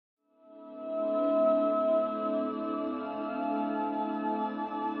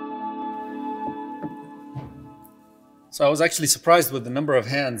So I was actually surprised with the number of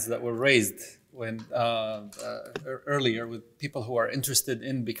hands that were raised when earlier with people who are interested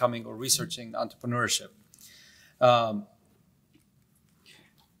in becoming or researching entrepreneurship.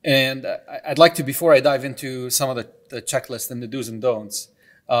 And I'd like to, before I dive into some of the checklist and the do's and don'ts,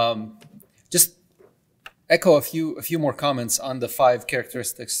 just echo a few more comments on the 5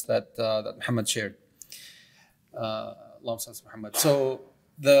 characteristics that that Muhammad shared. So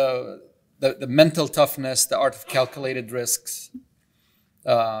the mental toughness, the art of calculated risks.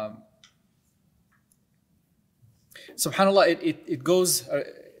 Subhanallah, it goes.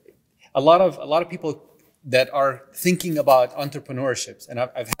 A lot of people that are thinking about entrepreneurships, and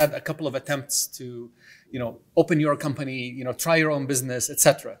I've had a couple of attempts to, open your company, try your own business,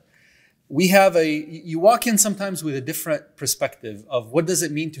 etc. You walk in sometimes with a different perspective of what does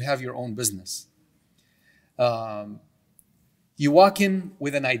it mean to have your own business. You walk in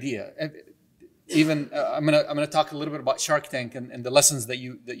with an idea. Even I'm gonna talk a little bit about Shark Tank and the lessons that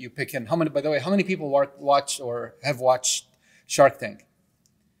you pick in. By the way, how many people watch or have watched Shark Tank?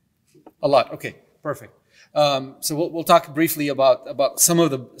 A lot. Okay, perfect. So we'll talk briefly about some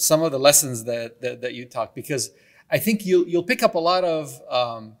of the lessons that you talk, because I think you'll pick up a lot of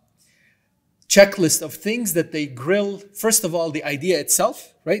checklist of things that they grill. First of all, the idea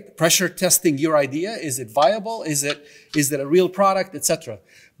itself, right? Pressure testing your idea. Is it viable? Is it a real product, etc.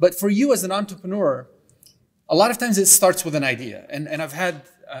 But for you as an entrepreneur, a lot of times it starts with an idea. And I've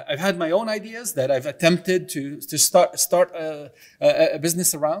had my own ideas that I've attempted to start a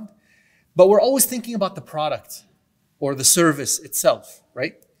business around. But we're always thinking about the product or the service itself,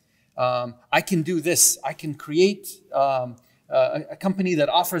 right? I can do this. I can create a company that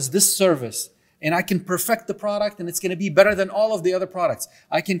offers this service, and I can perfect the product, and it's going to be better than all of the other products.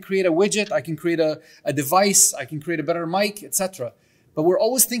 I can create a widget. I can create a device. I can create a better mic, etc. But we're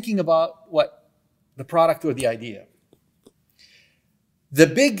always thinking about what? The product or the idea. The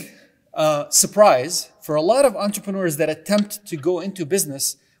big surprise for a lot of entrepreneurs that attempt to go into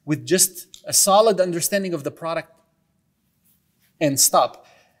business with just a solid understanding of the product and stop,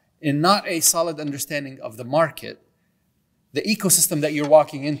 and not a solid understanding of the market, the ecosystem that you're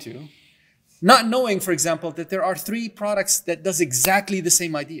walking into, not knowing, for example, that there are 3 products that does exactly the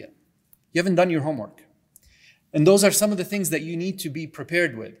same idea. You haven't done your homework. And those are some of the things that you need to be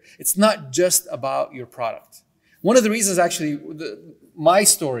prepared with. It's not just about your product. One of the reasons, actually, my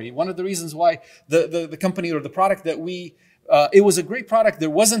story, one of the reasons why the company or the product that it was a great product.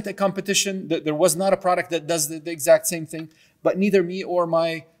 There wasn't a competition. There was not a product that does the exact same thing. But neither me or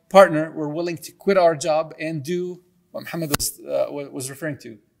my partner were willing to quit our job and do what Muhammad was referring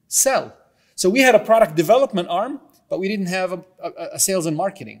to, sell. So we had a product development arm, but we didn't have a sales and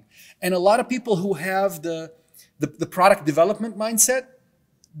marketing. And a lot of people who have the product development mindset,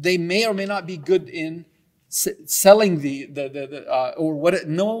 they may or may not be good in selling or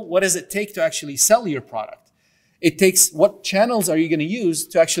what does it take to actually sell your product. It takes, what channels are you going to use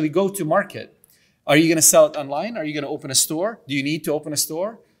to actually go to market? Are you going to sell it online? Are you going to open a store? Do you need to open a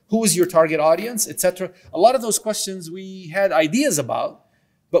store? Who is your target audience, etc.? A lot of those questions we had ideas about,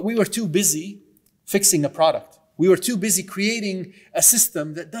 but we were too busy fixing a product. We were too busy creating a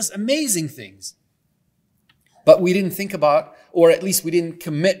system that does amazing things. But we didn't think about, or at least we didn't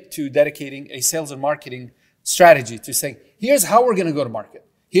commit to dedicating a sales and marketing strategy to saying, here's how we're going to go to market.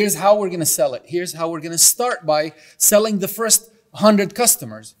 Here's how we're going to sell it. Here's how we're going to start by selling the first 100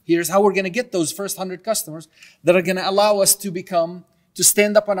 customers. Here's how we're going to get those first 100 customers that are going to allow us to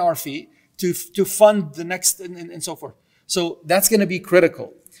stand up on our feet, to fund the next, and so forth. So that's going to be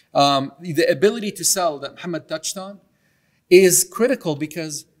critical. The ability to sell that Muhammad touched on is critical,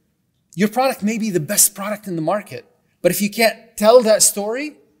 because your product may be the best product in the market, but if you can't tell that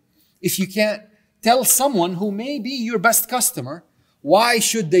story, if you can't tell someone who may be your best customer, why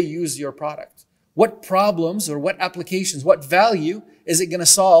should they use your product? What problems or what applications, what value is it going to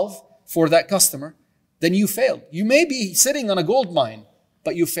solve for that customer? Then you failed. You may be sitting on a gold mine,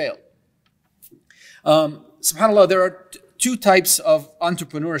 but you failed. SubhanAllah, there are 2 types of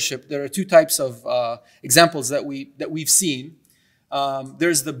entrepreneurship. There are 2 types of examples that we've seen.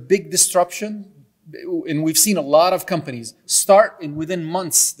 There's the big disruption, and we've seen a lot of companies start, and within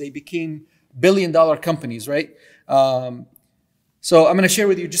months they became billion-dollar companies, right? So I'm going to share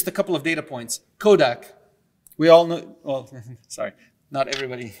with you just a couple of data points. Kodak, we all know, well, sorry, not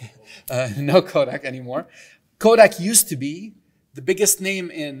everybody know Kodak anymore. Kodak used to be the biggest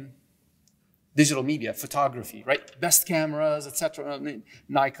name in digital media, photography, right? Best cameras, etc.,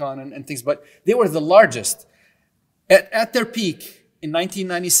 Nikon and things, but they were the largest. At their peak in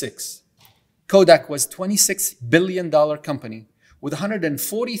 1996, Kodak was $26 billion company with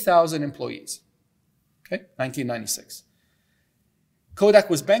 140,000 employees. Okay, 1996. Kodak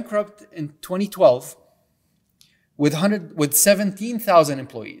was bankrupt in 2012 with 17,000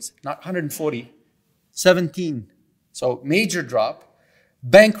 employees, not 140, 17. So major drop,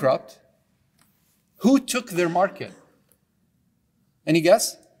 bankrupt. Who took their market? Any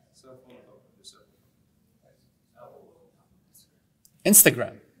guess?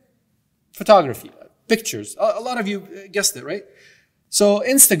 Instagram, photography, pictures. A lot of you guessed it, right? So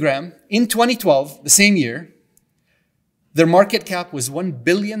Instagram, in 2012, the same year, their market cap was $1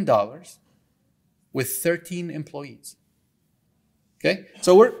 billion with 13 employees. Okay?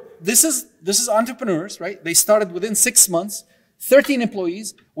 So this is entrepreneurs, right? They started within 6 months, 13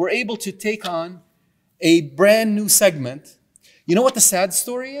 employees, were able to take on a brand new segment. You know what the sad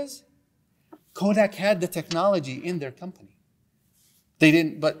story is? Kodak had the technology in their company. They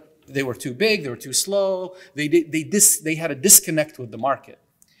didn't, but they were too big, they were too slow, they had a disconnect with the market.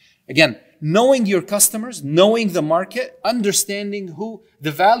 Again, knowing your customers, knowing the market, understanding who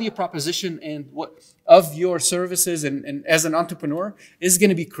the value proposition and what of your services and as an entrepreneur is going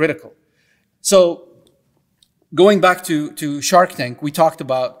to be critical. So going back to Shark Tank, we talked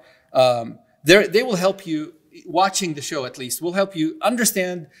about they will help you, watching the show at least, will help you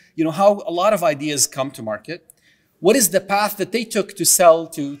understand, how a lot of ideas come to market. What is the path that they took to sell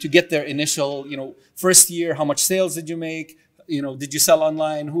to get their initial, first year? How much sales did you make? Did you sell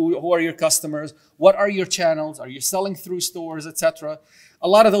online? Who are your customers? What are your channels? Are you selling through stores, etc.? A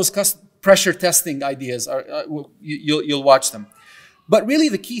lot of those pressure testing ideas you'll watch them. But really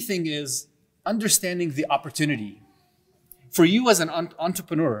the key thing is understanding the opportunity. For you as an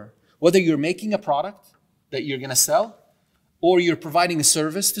entrepreneur, whether you're making a product that you're going to sell, or you're providing a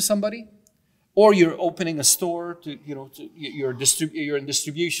service to somebody, or you're opening a store you're in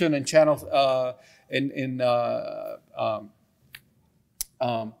distribution and channel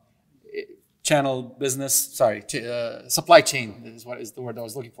channel business. Supply chain is the word I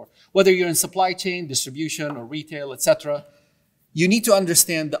was looking for. Whether you're in supply chain, distribution, or retail, etc., you need to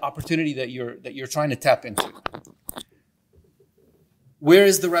understand the opportunity that you're trying to tap into. Where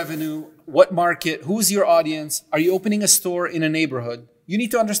is the revenue? What market? Who's your audience? Are you opening a store in a neighborhood? You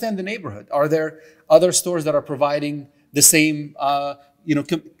need to understand the neighborhood. Are there other stores that are providing the same,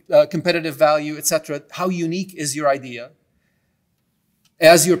 competitive value, etc.? How unique is your idea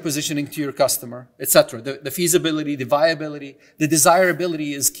as you're positioning to your customer, etc.? The feasibility, the viability, the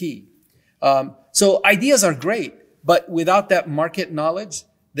desirability is key. So ideas are great, but without that market knowledge,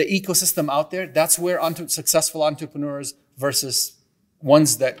 the ecosystem out there, that's where successful entrepreneurs versus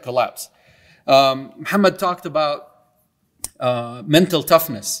ones that collapse. Muhammad talked about mental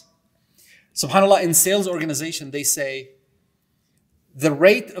toughness. SubhanAllah, in sales organization, they say the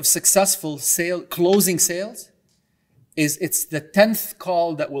rate of successful closing sales it's the 10th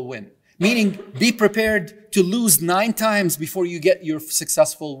call that will win. Meaning, be prepared to lose 9 times before you get your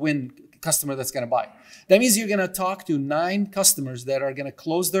successful win customer that's going to buy. That means you're going to talk to 9 customers that are going to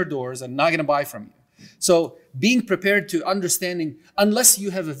close their doors and not going to buy from you. So being prepared to understanding, unless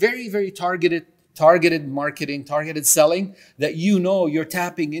you have a very, very targeted marketing, targeted selling, that you're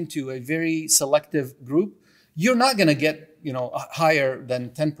tapping into a very selective group, you're not going to get, higher than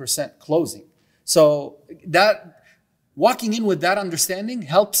 10% closing. So that walking in with that understanding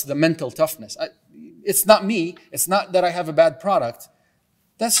helps the mental toughness. It's not me. It's not that I have a bad product.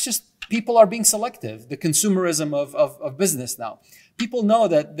 That's just people are being selective. The consumerism of business now. People know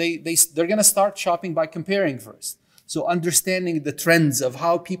that they're going to start shopping by comparing first. So understanding the trends of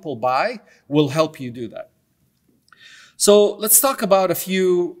how people buy will help you do that. So let's talk about a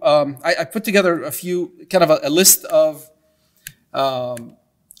few, I put together a few, kind of a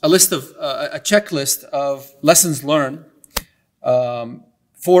checklist of lessons learned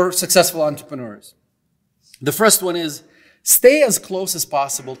for successful entrepreneurs. The first one is stay as close as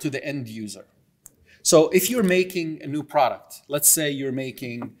possible to the end user. So if you're making a new product, let's say you're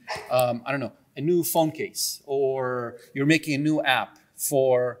making, a new phone case, or you're making a new app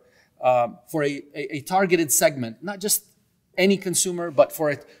for a targeted segment, not just any consumer, but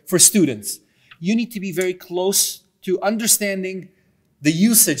for students. You need to be very close to understanding the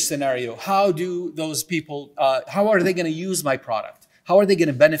usage scenario. How do those people, how are they going to use my product? How are they going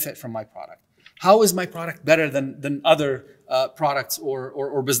to benefit from my product? How is my product better than other products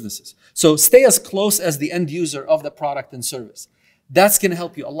or businesses? So stay as close as the end user of the product and service. That's going to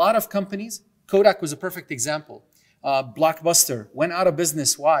help you. A lot of companies, Kodak was a perfect example. Blockbuster went out of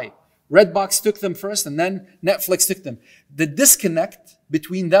business. Why? Redbox took them first, and then Netflix took them. The disconnect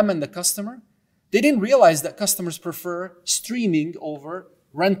between them and the customer, they didn't realize that customers prefer streaming over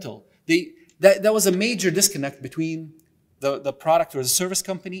rental. That was a major disconnect between the product or the service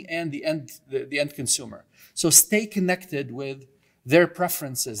company and the end consumer. So stay connected with their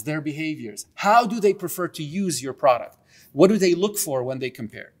preferences, their behaviors. How do they prefer to use your product? What do they look for when they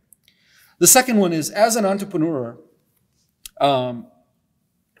compare? The second one is, as an entrepreneur,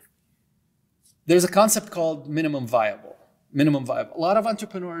 there's a concept called minimum viable. Minimum viable. A lot of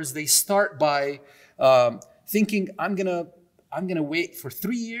entrepreneurs, they start by thinking, I'm gonna wait for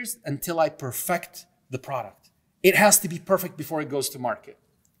 3 years until I perfect the product. It has to be perfect before it goes to market.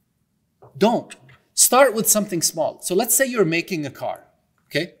 Don't. Start with something small. So let's say you're making a car,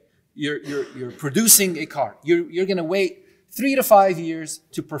 okay? You're producing a car. You're gonna wait 3 to 5 years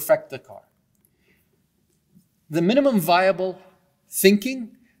to perfect the car. The minimum viable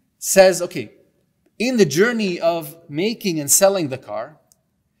thinking says, okay, in the journey of making and selling the car,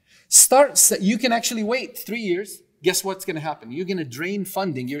 you can actually wait 3 years. Guess what's going to happen? You're going to drain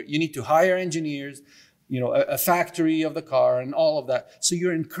funding. You need to hire engineers, a factory of the car and all of that. So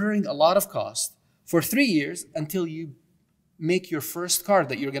you're incurring a lot of cost for 3 years until you make your first car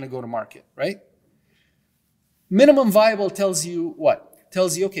that you're going to go to market, right? Minimum viable tells you what?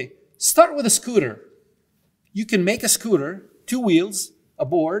 Tells you, okay, start with a scooter. You can make a scooter, 2 wheels, a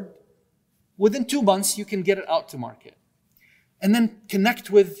board. Within 2 months, you can get it out to market. And then connect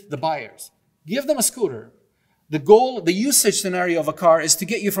with the buyers. Give them a scooter. The goal, the usage scenario of a car is to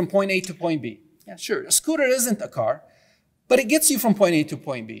get you from point A to point B. Yeah, sure, a scooter isn't a car, but it gets you from point A to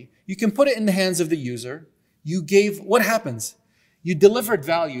point B. You can put it in the hands of the user. What happens? You delivered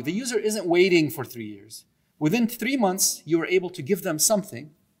value. The user isn't waiting for 3 years. Within 3 months, you were able to give them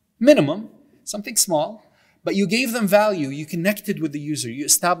something, minimum, something small, but you gave them value. You connected with the user. You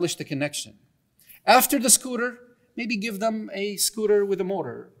established a connection. After the scooter, maybe give them a scooter with a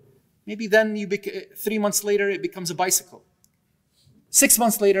motor. Maybe then 3 months later, it becomes a bicycle. 6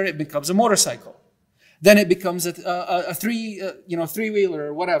 months later, it becomes a motorcycle. Then it becomes a three-wheeler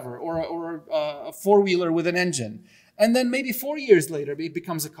or whatever, or a four-wheeler with an engine. And then maybe 4 years later, it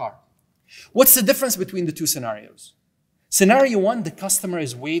becomes a car. What's the difference between the two scenarios? Scenario one, the customer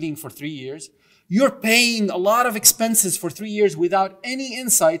is waiting for 3 years. You're paying a lot of expenses for 3 years without any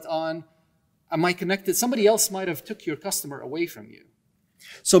insight on, am I connected? Somebody else might have took your customer away from you.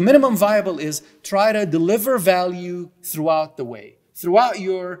 So minimum viable is try to deliver value throughout the way. Throughout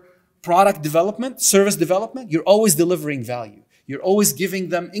your product development, service development, you're always delivering value. You're always giving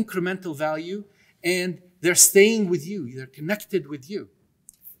them incremental value, and they're staying with you. They're connected with you.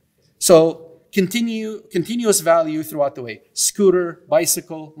 So continuous value throughout the way. Scooter,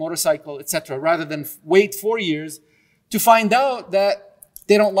 bicycle, motorcycle, etc. Rather than wait 4 years to find out that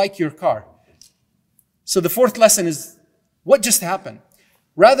they don't like your car. So the fourth lesson is, what just happened?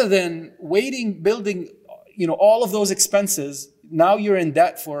 Rather than waiting, building, all of those expenses, now you're in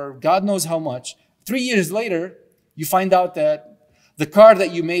debt for God knows how much. 3 years later, you find out that the car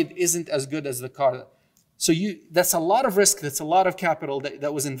that you made isn't as good as the car. So that's a lot of risk, that's a lot of capital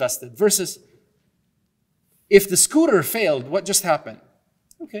that was invested. Versus, if the scooter failed, what just happened?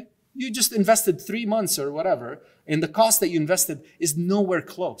 Okay, you just invested 3 months or whatever, and the cost that you invested is nowhere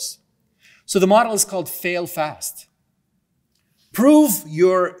close. So the model is called fail fast.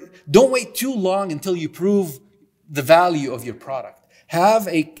 Don't wait too long until you prove the value of your product. Have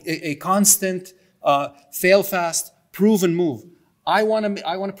a constant fail fast, prove and move. I want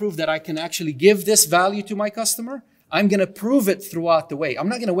to prove that I can actually give this value to my customer. I'm going to prove it throughout the way. I'm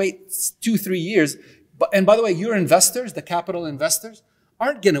not going to wait 2-3 years. And by the way, your investors, the capital investors,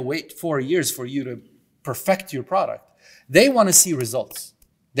 aren't going to wait 4 years for you to perfect your product. They want to see results.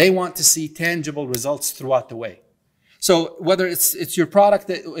 They want to see tangible results throughout the way. So whether it's your product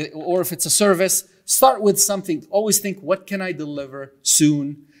or if it's a service, start with something. Always think, what can I deliver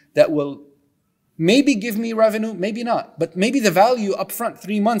soon that will maybe give me revenue, maybe not. But maybe the value upfront,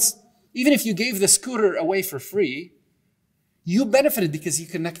 3 months, even if you gave the scooter away for free, you benefited because you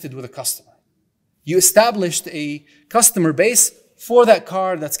connected with a customer. You established a customer base for that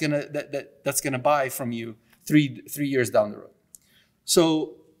car that's gonna buy from you three years down the road.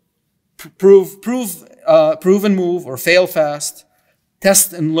 So prove and move, or fail fast.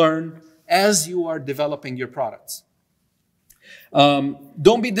 Test and learn as you are developing your products.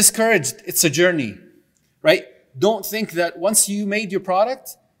 Don't be discouraged. It's a journey, right? Don't think that once you made your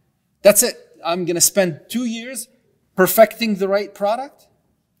product, that's it. I'm going to spend 2 years perfecting the right product,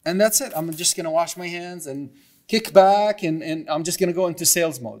 and that's it. I'm just going to wash my hands and kick back, and I'm just going to go into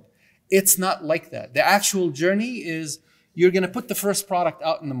sales mode. It's not like that. The actual journey is you're going to put the first product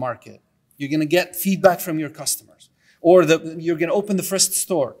out in the market. You're going to get feedback from your customers. Or you're going to open the first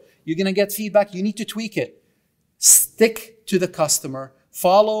store. You're going to get feedback. You need to tweak it. Stick to the customer.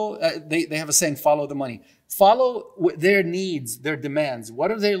 Follow, they have a saying, follow the money. Follow their needs, their demands.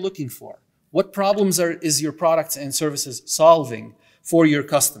 What are they looking for? What problems is your products and services solving for your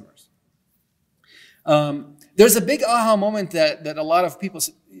customers? There's a big aha moment that a lot of people,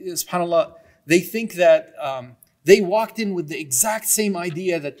 subhanAllah, they think that they walked in with the exact same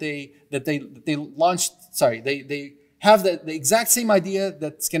idea that they launched. Sorry, they have the exact same idea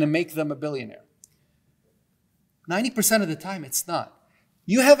that's going to make them a billionaire. 90% of the time, it's not.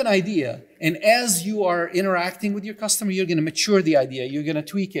 You have an idea, and as you are interacting with your customer, you're going to mature the idea. You're going to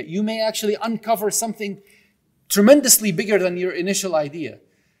tweak it. You may actually uncover something tremendously bigger than your initial idea.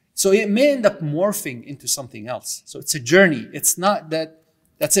 So it may end up morphing into something else. So it's a journey. It's not that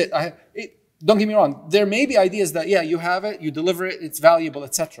that's it. Don't get me wrong. There may be ideas that, yeah, you have it, you deliver it, it's valuable,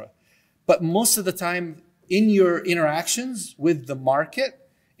 etc. But most of the time, in your interactions with the market,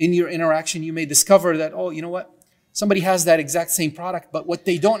 in your interaction, you may discover that, oh, you know what? Somebody has that exact same product, but what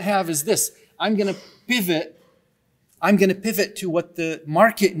they don't have is this. I'm going to pivot to what the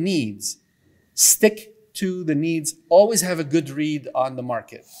market needs. Stick to the needs. Always have a good read on the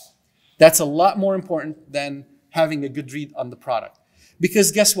market. That's a lot more important than having a good read on the product.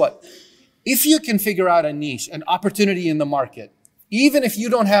 Because guess what? If you can figure out a niche, an opportunity in the market, even if you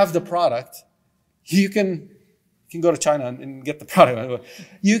don't have the product, you can go to China and get the product.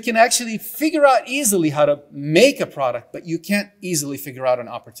 You can actually figure out easily how to make a product, but you can't easily figure out an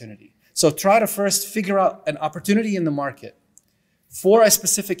opportunity. So try to first figure out an opportunity in the market for a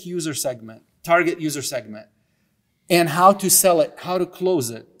specific user segment, target user segment, and how to sell it, how to close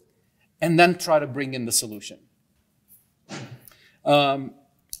it, and then try to bring in the solution.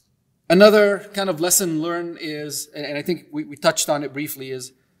 Another kind of lesson learned is, and I think we touched on it briefly,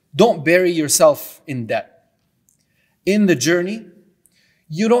 is don't bury yourself in debt. In the journey,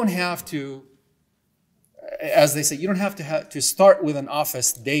 you don't have to, as they say, you don't have to start with an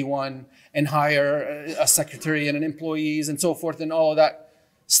office day one and hire a secretary and an employees and so forth and all of that.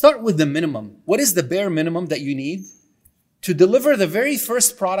 Start with the minimum. What is the bare minimum that you need to deliver the very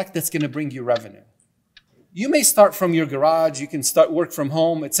first product that's going to bring you revenue? You may start from your garage, you can start work from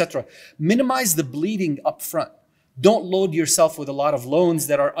home, etc. Minimize the bleeding up front. Don't load yourself with a lot of loans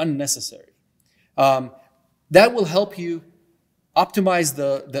that are unnecessary. That will help you optimize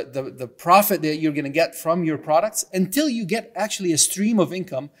the profit that you're going to get from your products until you get actually a stream of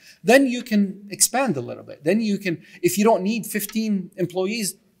income. Then you can expand a little bit. Then you can, if you don't need 15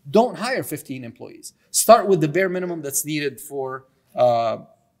 employees, don't hire 15 employees. Start with the bare minimum that's needed for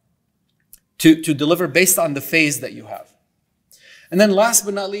to deliver based on the phase that you have. And then last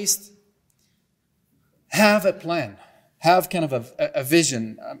but not least, have a plan. Have kind of a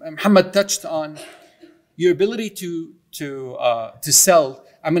vision. Muhammad touched on your ability to sell.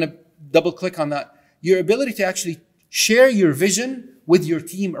 I'm going to double click on that. Your ability to actually share your vision with your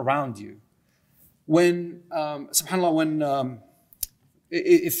team around you. When, subhanAllah,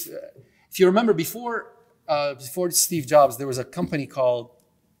 if you remember before Steve Jobs, there was a company called,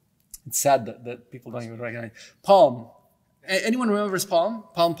 it's sad that people don't even recognize, Palm. Anyone remembers Palm?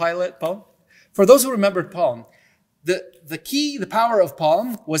 Palm Pilot, Palm? For those who remembered Palm, the power of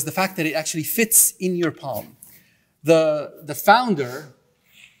Palm was the fact that it actually fits in your palm. The founder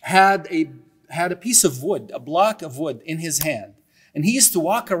had a piece of wood, a block of wood in his hand, and he used to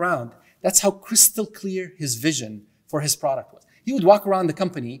walk around. That's how crystal clear his vision for his product was. He would walk around the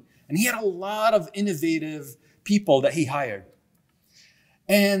company, and he had a lot of innovative people that he hired.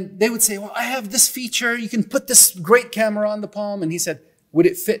 And they would say, well, I have this feature. You can put this great camera on the Palm. And he said, would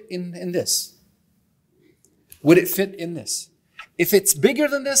it fit in this? Would it fit in this? If it's bigger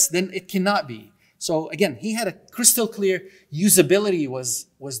than this, then it cannot be. So again, he had a crystal clear usability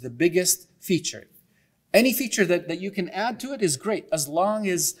was the biggest feature. Any feature that you can add to it is great as long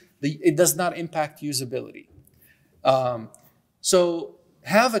as it does not impact usability. So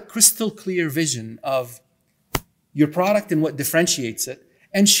have a crystal clear vision of your product and what differentiates it,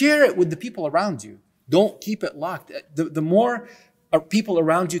 and share it with the people around you. Don't keep it locked. The more people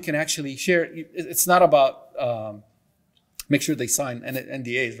around you can actually share, it's not about make sure they sign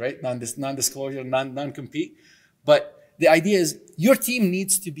NDAs, right? Non-disclosure, non-compete. But the idea is your team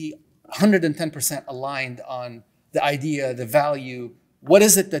needs to be 110% aligned on the idea, the value. What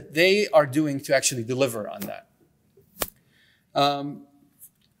is it that they are doing to actually deliver on that?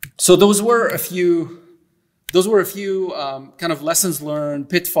 So those were a few kind of lessons learned,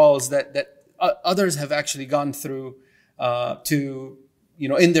 pitfalls that others have actually gone through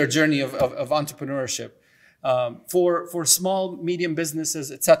in their journey of entrepreneurship. For small, medium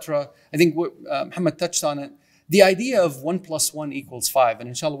businesses, etc. I think Muhammad touched on it. The idea of 1 + 1 = 5, and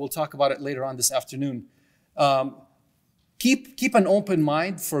inshallah we'll talk about it later on this afternoon, keep an open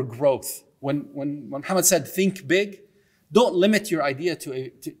mind for growth. When Muhammad said, think big, don't limit your idea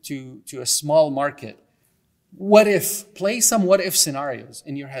to a small market. Play some what if scenarios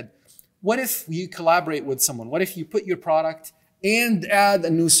in your head. What if you collaborate with someone? What if you put your product and add a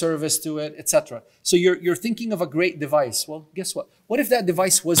new service to it, etc.? So you're thinking of a great device. Well, guess what? What if that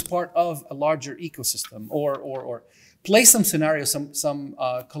device was part of a larger ecosystem? Or play some scenario, some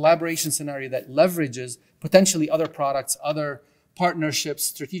collaboration scenario that leverages potentially other products, other partnerships,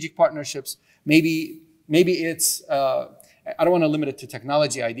 strategic partnerships. Maybe it's, I don't want to limit it to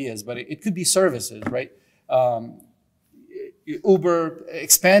technology ideas, but it could be services, right? Uber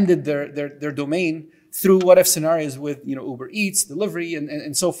expanded their domain through what if scenarios with Uber Eats, delivery,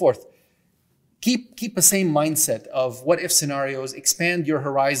 and so forth. Keep the same mindset of what if scenarios, expand your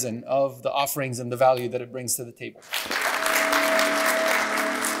horizon of the offerings and the value that it brings to the table.